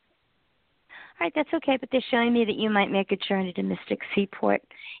South. All right, that's okay, but they're showing me that you might make a journey to Mystic Seaport.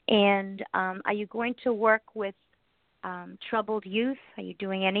 And are you going to work with troubled youth? Are you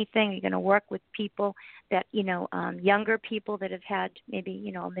doing anything? Are you going to work with people that, younger people that have had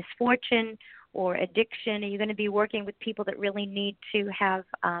maybe, a misfortune or addiction? Are you going to be working with people that really need to have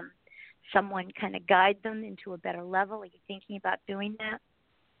someone kind of guide them into a better level? Are you thinking about doing that?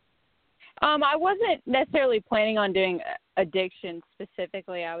 I wasn't necessarily planning on doing addiction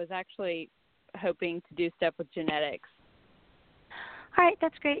specifically. I was actually hoping to do stuff with genetics. All right,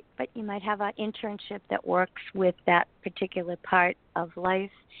 that's great, but you might have an internship that works with that particular part of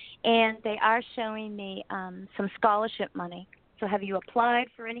life. And they are showing me some scholarship money. So have you applied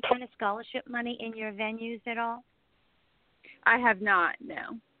for any kind of scholarship money in your venues at all? I have not,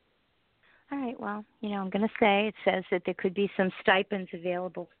 no. All right, well, I'm going to say it says that there could be some stipends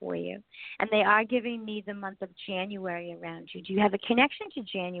available for you. And they are giving me the month of January around you. Do you have a connection to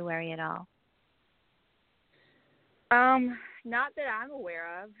January at all? Not that I'm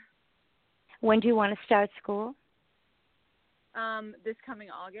aware of. When do you want to start school? This coming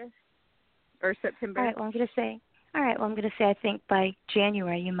August or September. All right, well, I'm going to say I think by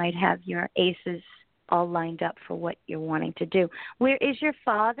January you might have your aces all lined up for what you're wanting to do. Where is your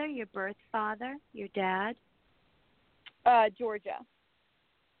father, your birth father, your dad? Georgia.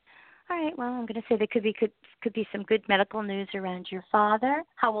 All right, well, I'm going to say there could be some good medical news around your father.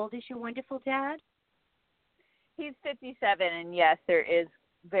 How old is your wonderful dad? He's 57, and yes, there is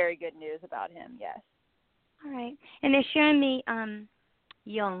very good news about him, yes. All right. And they're showing me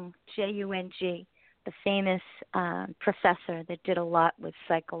Jung, Jung, the famous professor that did a lot with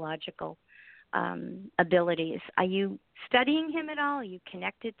psychological abilities. Are you studying him at all? Are you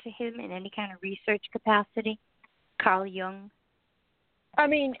connected to him in any kind of research capacity? Carl Jung? I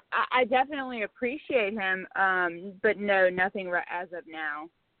mean, I definitely appreciate him, but no, nothing as of now.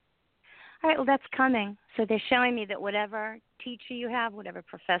 All right, well, that's coming. So they're showing me that whatever teacher you have, whatever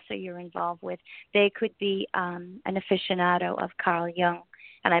professor you're involved with, they could be an aficionado of Carl Jung.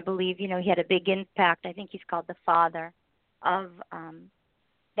 And I believe, he had a big impact. I think he's called the father of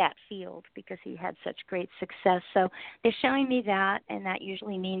that field because he had such great success. So they're showing me that, and that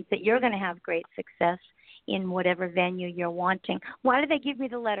usually means that you're going to have great success in whatever venue you're wanting. Why do they give me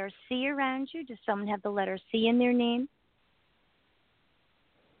the letter C around you? Does someone have the letter C in their name?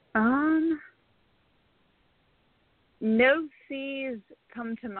 No C's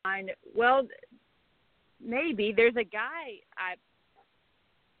come to mind. Well, maybe. There's a guy I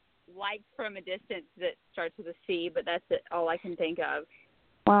like from a distance that starts with a C, but that's all I can think of.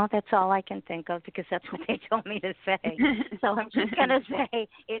 Well, that's all I can think of because that's what they told me to say. So I'm just going to say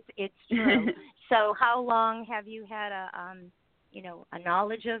it's true. So how long have you had a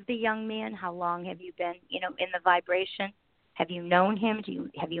knowledge of the young man? How long have you been, in the vibration? Have you known him?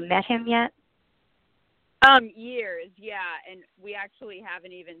 Have you met him yet? Years, yeah, and we actually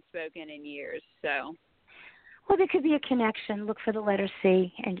haven't even spoken in years, so. Well, there could be a connection. Look for the letter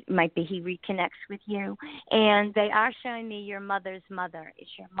C, and it might be he reconnects with you. And they are showing me your mother's mother. Is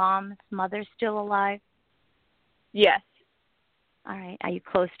your mom's mother still alive? Yes. All right. Are you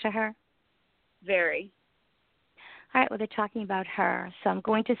close to her? Very. All right, well, they're talking about her. So I'm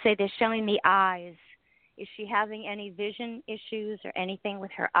going to say they're showing me eyes. Is she having any vision issues or anything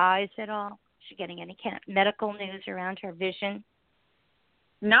with her eyes at all? Is she getting any kind of medical news around her vision?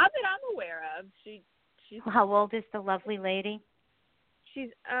 Not that I'm aware of. She's How old is the lovely lady? She's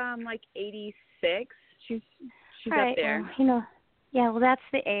like 86. She's right, up there. Well, that's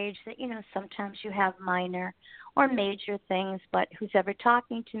the age that, sometimes you have minor or major things, but who's ever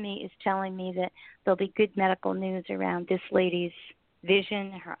talking to me is telling me that there'll be good medical news around this lady's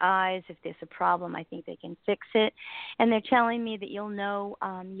vision, her eyes. If there's a problem, I think they can fix it. And they're telling me that you'll know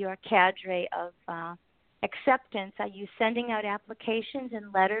your cadre of acceptance. Are you sending out applications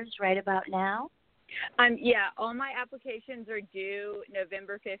and letters right about now? Yeah, all my applications are due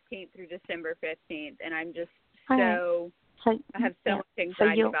November 15th through December 15th, and I'm just I have so much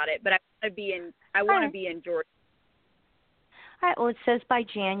anxiety about it. But I want to be in Georgia. All right, well, it says by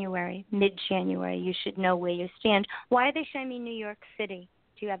January, mid-January, you should know where you stand. Why are they showing me New York City?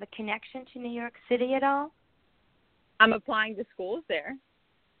 Do you have a connection to New York City at all? I'm applying to schools there.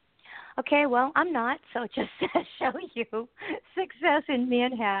 Okay, well, I'm not, so it just says show you success in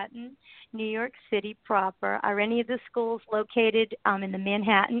Manhattan, New York City proper. Are any of the schools located in the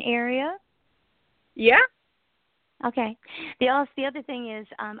Manhattan area? Yeah. Okay. The other thing is,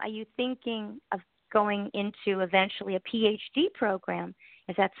 are you thinking of going into eventually a PhD program?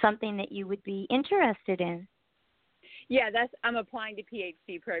 Is that something that you would be interested in? Yeah, I'm applying to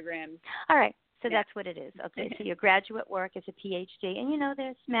PhD programs. All right. So Yeah. that's what it is. Okay, so your graduate work is a PhD. And,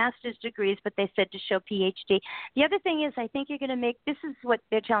 there's master's degrees, but they said to show PhD. The other thing is I think you're going to this is what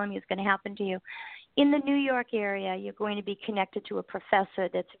they're telling me is going to happen to you. In the New York area, you're going to be connected to a professor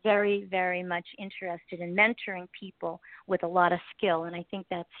that's very, very much interested in mentoring people with a lot of skill, and I think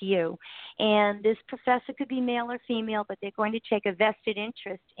that's you. And this professor could be male or female, but they're going to take a vested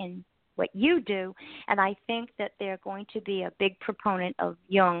interest in what you do, and I think that they're going to be a big proponent of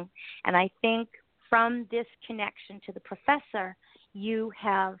Jung. And I think from this connection to the professor, you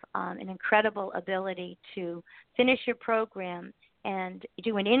have an incredible ability to finish your program and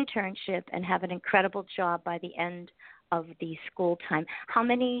do an internship and have an incredible job by the end of the school time. How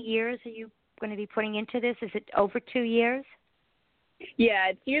many years are you going to be putting into this? Is it over 2 years? Yeah,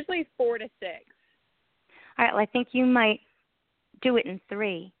 it's usually 4 to 6. All right, well, I think you might do it in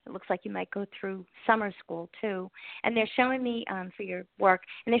 3. It looks like you might go through summer school too. And they're showing me for your work,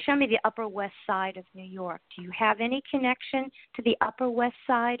 and they're showing me the Upper West Side of New York. Do you have any connection to the Upper West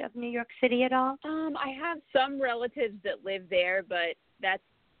Side of New York City at all? I have some relatives that live there, but that's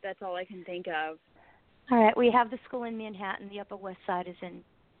all I can think of. All right, we have the school in Manhattan. The Upper West Side is in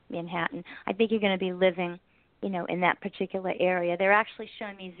Manhattan. I think you're going to be living, in that particular area. They're actually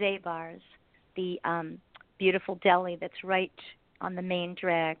showing me Zabar's, the beautiful deli that's right on the main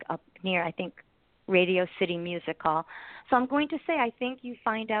drag up near, I think, Radio City Music Hall. So I'm going to say I think you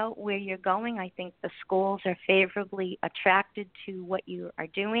find out where you're going. I think the schools are favorably attracted to what you are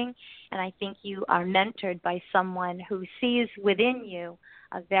doing, and I think you are mentored by someone who sees within you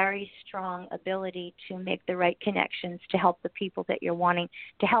a very strong ability to make the right connections to help the people that you're wanting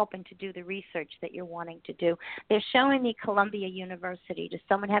to help and to do the research that you're wanting to do. They're showing me Columbia University. Does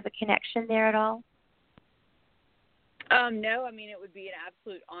someone have a connection there at all? No, I mean, it would be an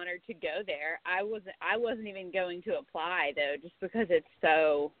absolute honor to go there. I wasn't even going to apply though, just because it's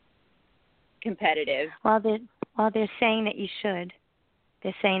so competitive. Well, they're saying that you should.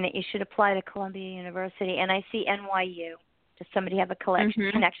 They're saying that you should apply to Columbia University, and I see NYU. Does somebody have a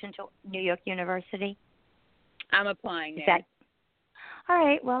connection to New York University? I'm applying there. All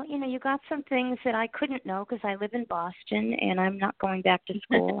right. Well, you got some things that I couldn't know because I live in Boston, and I'm not going back to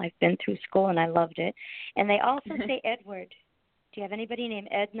school. I've been through school, and I loved it. And they also say Edward. Do you have anybody named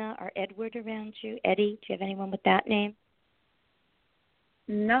Edna or Edward around you? Eddie? Do you have anyone with that name?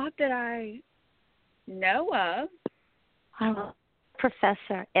 Not that I know of. Oh,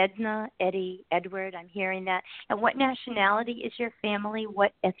 Professor Edna, Eddie, Edward. I'm hearing that. And what nationality is your family?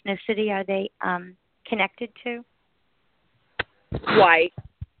 What ethnicity are they connected to? White.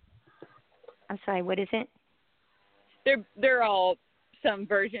 I'm sorry, what is it? They're all some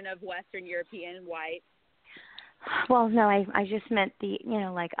version of Western European white. Well, no, I just meant the,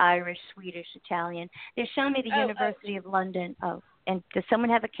 like Irish, Swedish, Italian. They're showing me the University of London. Oh, and does someone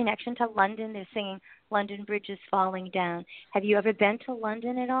have a connection to London? They're singing London Bridge is Falling Down. Have you ever been to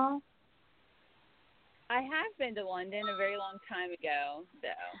London at all? I have been to London a very long time ago, though.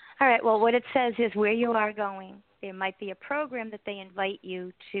 All right. Well, what it says is where you are going, there might be a program that they invite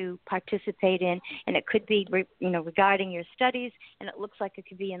you to participate in, and it could be, regarding your studies, and it looks like it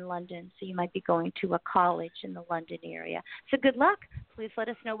could be in London. So you might be going to a college in the London area. So good luck. Please let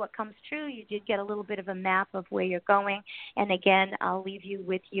us know what comes true. You did get a little bit of a map of where you're going. And again, I'll leave you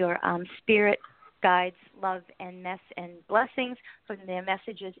with your spirit guides, love, and blessings from their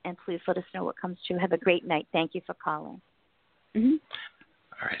messages, and please let us know what comes true. Have a great night. Thank you for calling. Mm-hmm.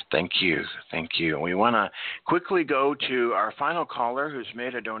 All right, thank you. We want to quickly go to our final caller who's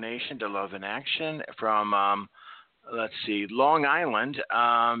made a donation to Love in Action from, Long Island.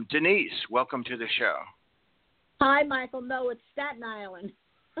 Denise, welcome to the show. Hi, Michael. No, it's Staten Island.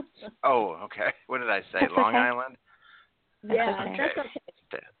 Oh, okay. What did I say? That's Long okay. Island? Yeah, okay. that's okay.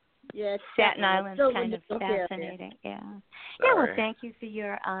 Yeah, Staten Island's kind of area. fascinating. Yeah. Yeah, well, thank you for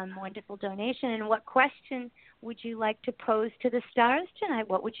your wonderful donation. And what question would you like to pose to the stars tonight?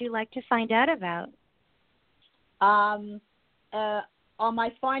 What would you like to find out about? Are my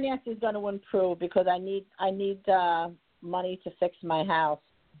finances going to improve because I need money to fix my house?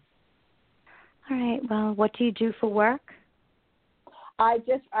 All right. Well, what do you do for work? I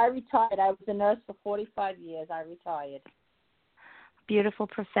retired. I was a nurse for 45 years. I retired. Beautiful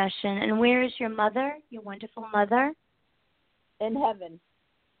profession. And where is your mother, your wonderful mother? In heaven.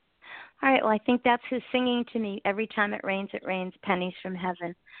 All right, well, I think that's who's singing to me. Every time it rains, pennies from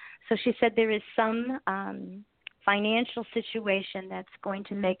heaven. So she said there is some financial situation that's going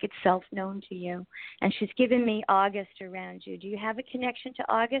to make itself known to you. And she's given me August around you. Do you have a connection to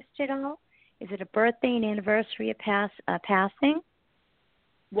August at all? Is it a birthday, an anniversary, a passing?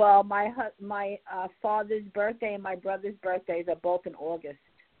 Well, my father's birthday and my brother's birthdays are both in August.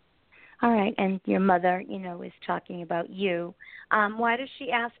 All right, and your mother, is talking about you. Why does she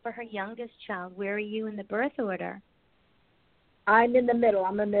ask for her youngest child? Where are you in the birth order? I'm in the middle.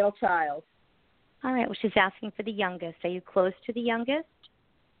 I'm a middle child. All right, well, she's asking for the youngest. Are you close to the youngest?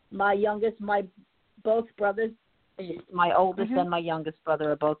 My youngest, both brothers, my oldest and my youngest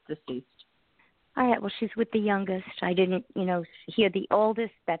brother are both deceased. All right, well, she's with the youngest. I didn't, hear the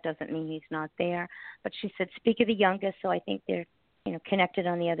oldest. That doesn't mean he's not there. But she said, speak of the youngest, so I think they're, connected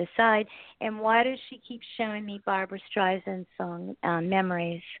on the other side. And why does she keep showing me Barbara Streisand's song,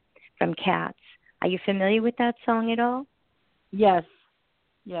 Memories from Cats? Are you familiar with that song at all? Yes.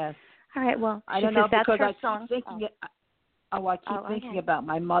 Yes. All right, well, I don't know because I keep thinking thinking about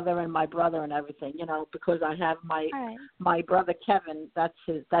my mother and my brother and everything, because I have my brother Kevin, that's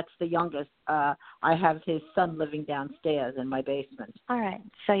the youngest. I have his son living downstairs in my basement. All right.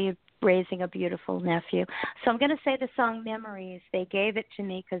 So you're raising a beautiful nephew. So I'm going to say the song Memories. They gave it to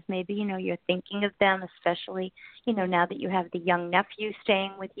me because maybe, you're thinking of them, especially, now that you have the young nephew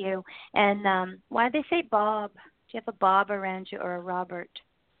staying with you. And why do they say Bob? Do you have a Bob around you or a Robert?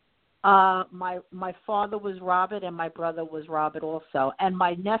 My father was Robert and my brother was Robert also. And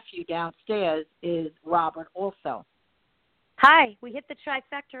my nephew downstairs is Robert also. Hi, we hit the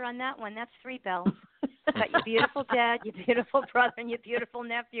trifecta on that one. That's 3 bells. Got your beautiful dad, your beautiful brother, and your beautiful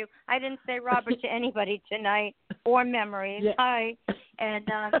nephew. I didn't say Robert to anybody tonight or Memories. Yeah. Hi. And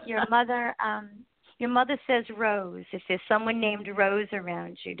your mother says Rose. If there's someone named Rose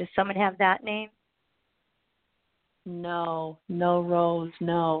around you, does someone have that name? No, Rose,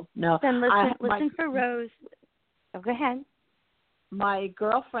 no. Then listen for Rose. Oh, go ahead. My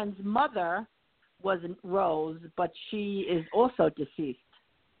girlfriend's mother wasn't Rose, but she is also deceased.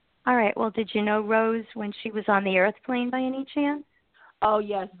 All right. Well, did you know Rose when she was on the earth plane by any chance? Oh,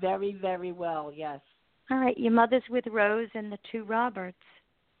 yes, very, very well, yes. All right. Your mother's with Rose and the 2 Roberts.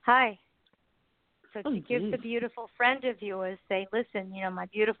 Hi. So to give the beautiful friend of yours, say, listen, my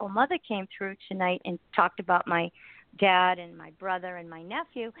beautiful mother came through tonight and talked about my dad and my brother and my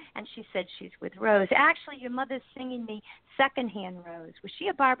nephew, and she said she's with Rose. Actually, your mother's singing me Secondhand Rose. Was she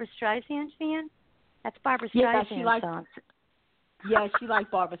a Barbara Streisand fan? That's Barbara Streisand's song. Yeah, she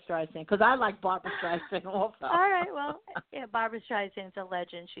liked Barbara Streisand, because I like Barbara Streisand also. All right, well, yeah, Barbara Streisand's a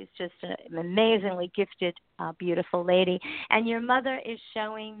legend. She's just an amazingly gifted, beautiful lady. And your mother is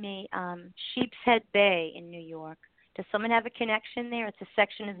showing me Sheepshead Bay in New York. Does someone have a connection there? It's a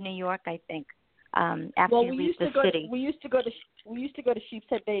section of New York, I think, after you leave the city. We used to go to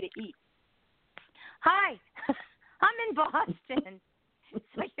Sheepshead Bay to eat. Hi, I'm in Boston.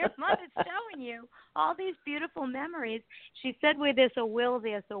 So your mother's showing you all these beautiful memories. She said where there's a will,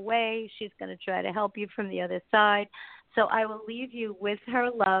 there's a way. She's going to try to help you from the other side. So I will leave you with her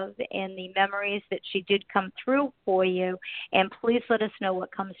love and the memories that she did come through for you. And please let us know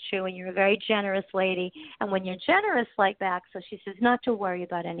what comes true. And you're a very generous lady. And when you're generous like that, so she says not to worry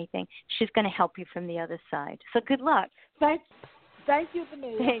about anything. She's going to help you from the other side. So good luck. Thank you,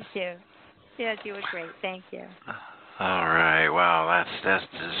 Linnea. Thank you. Yes, you were great. Thank you. All right. Wow, that's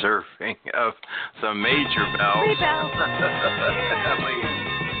deserving of some major bells. 3 bells.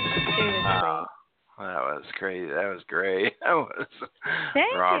 That was crazy. That was great. That was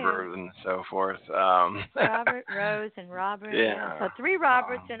Thank Robert you. and so forth. Robert, Rose, and Robert. Yeah. So 3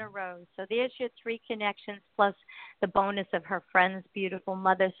 Roberts in a row. So there's your 3 connections plus the bonus of her friend's beautiful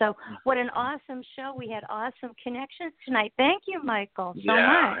mother. So what an awesome show. We had awesome connections tonight. Thank you, Michael, so much.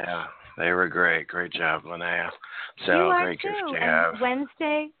 Yeah. They were great. Great job, Linnea. So great gift to have.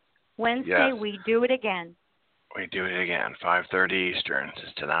 Wednesday, yes. we do it again. We do it again, 5:30 Eastern,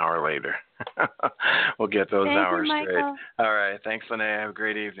 just an hour later. We'll get those hours straight. All right. Thanks, Linnea. Have a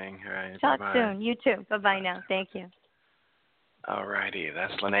great evening. All right. Talk bye-bye. soon. You too. Bye-bye now. Thank you. All righty.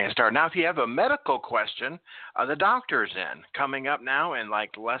 That's Linnea Starr. Now, if you have a medical question, the doctor's in, coming up now in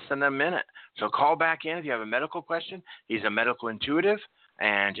like less than a minute. So call back in if you have a medical question. He's a medical intuitive,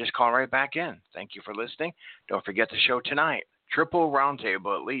 and just call right back in. Thank you for listening. Don't forget the show tonight. Triple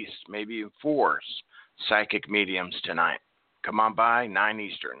roundtable at least, maybe 4 psychic mediums tonight. Come on by, 9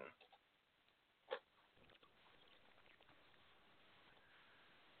 Eastern.